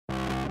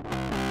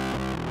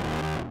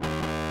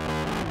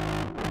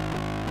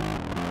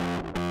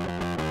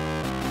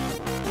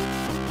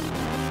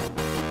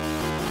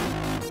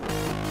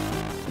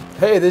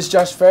Hey, this is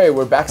Josh Ferry.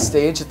 We're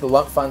backstage at the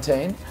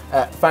Lunt-Fontanne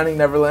at Finding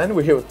Neverland.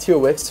 We're here with Teal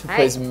Wicks, who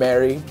plays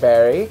Barrie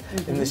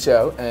in the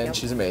show, and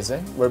she's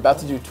amazing. We're about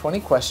to do 20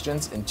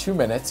 questions in 2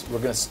 minutes. We're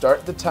going to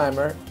start the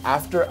timer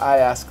after I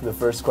ask the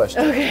first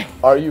question. Okay.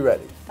 Are you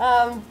ready?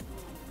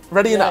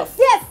 Ready enough?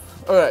 Yes!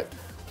 All right.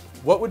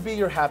 What would be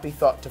your happy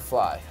thought to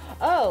fly?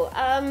 Oh,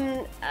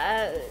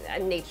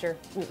 nature.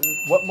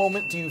 What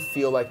moment do you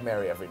feel like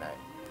Mary every night?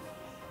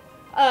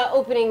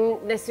 Opening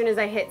as soon as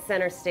I hit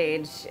center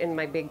stage in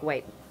my big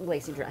white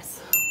lacy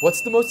dress.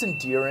 What's the most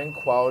endearing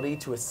quality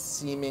to a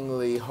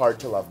seemingly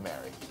hard-to-love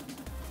Mary?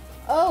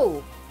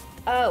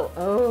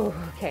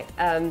 Okay.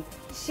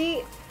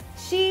 She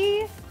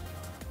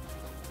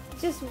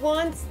just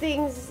wants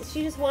things.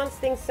 She just wants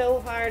things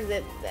so hard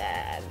that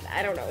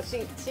I don't know.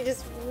 She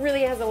just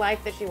really has a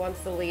life that she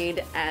wants to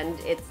lead, and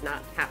it's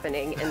not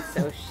happening, and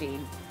so she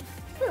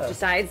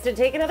decides to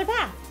take another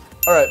path.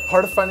 All right,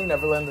 part of Finding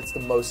Neverland that's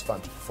the most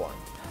fun to perform.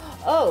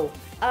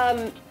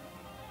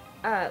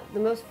 The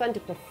most fun to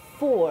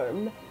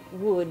perform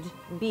would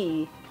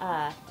be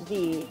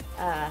the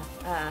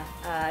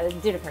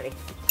dinner party.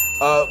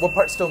 What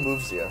part still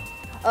moves you?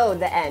 Oh,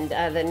 the end,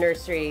 the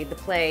nursery, the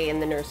play in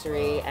the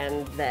nursery,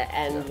 and the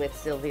end with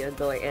Sylvia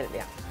going in.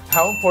 Yeah.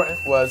 How important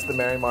was the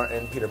Mary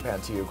Martin Peter Pan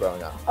to you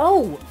growing up?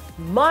 Oh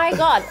my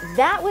God,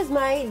 that was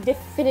my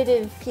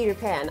definitive Peter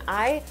Pan.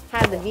 I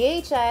had the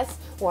VHS,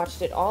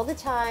 watched it all the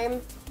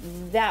time.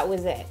 That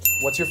was it.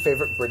 What's your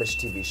favorite British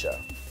TV show?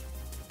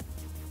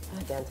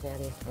 Downton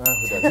Abbey.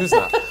 Who's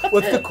not?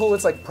 What's the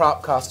coolest like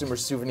prop, costume, or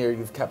souvenir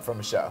you've kept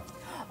from a show?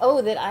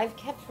 Oh, that I've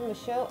kept from a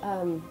show.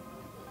 I'm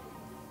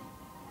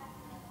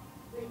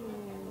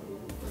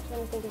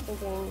trying to think of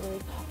something really.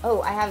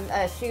 Oh, I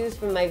have shoes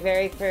from my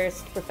very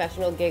first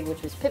professional gig,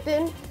 which was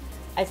Pippin.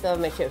 I still have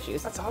my show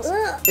shoes. That's awesome.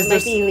 It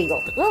might be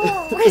illegal.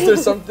 Is there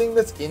something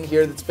that's in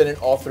here that's been in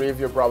all 3 of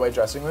your Broadway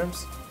dressing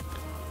rooms?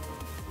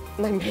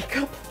 My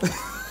makeup.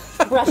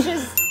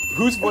 Brushes.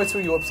 Whose voice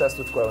were you obsessed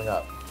with growing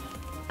up?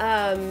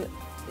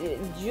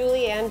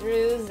 Julie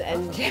Andrews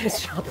and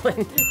Janis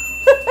Joplin.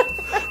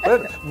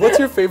 What's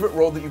your favorite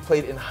role that you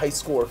played in high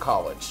school or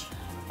college?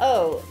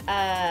 Oh,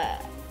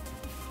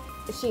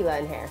 Sheila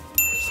in Hair.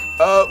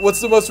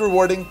 What's the most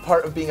rewarding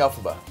part of being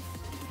Elphaba?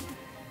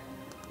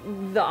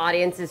 The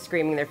audience is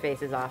screaming their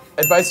faces off.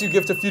 Advice you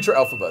give to future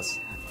Elphabas?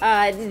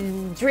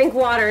 Drink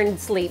water and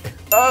sleep.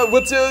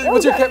 What's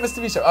your Can't Miss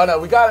TV show? Oh no,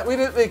 we got it. We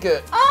didn't make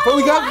it. Oh, but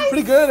we got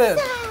pretty good in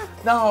it.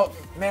 No,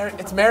 Mary,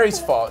 it's Mary's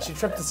fault. She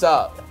tripped us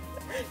up.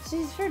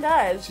 She sure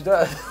does. She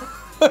does.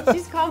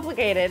 She's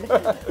complicated.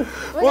 Oh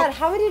my God,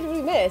 how many did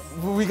we miss?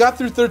 We got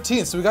through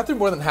 13, so we got through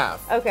more than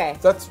half. Okay.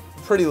 That's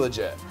pretty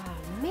legit.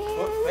 Oh, man.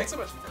 Well, thanks so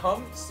much.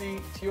 Come see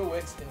Teal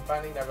Wicks in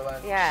Finding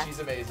Neverland. Yeah. She's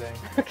amazing.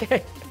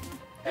 Okay.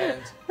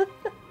 And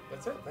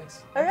that's it.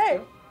 Thanks. All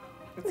right.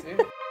 Good to see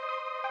you.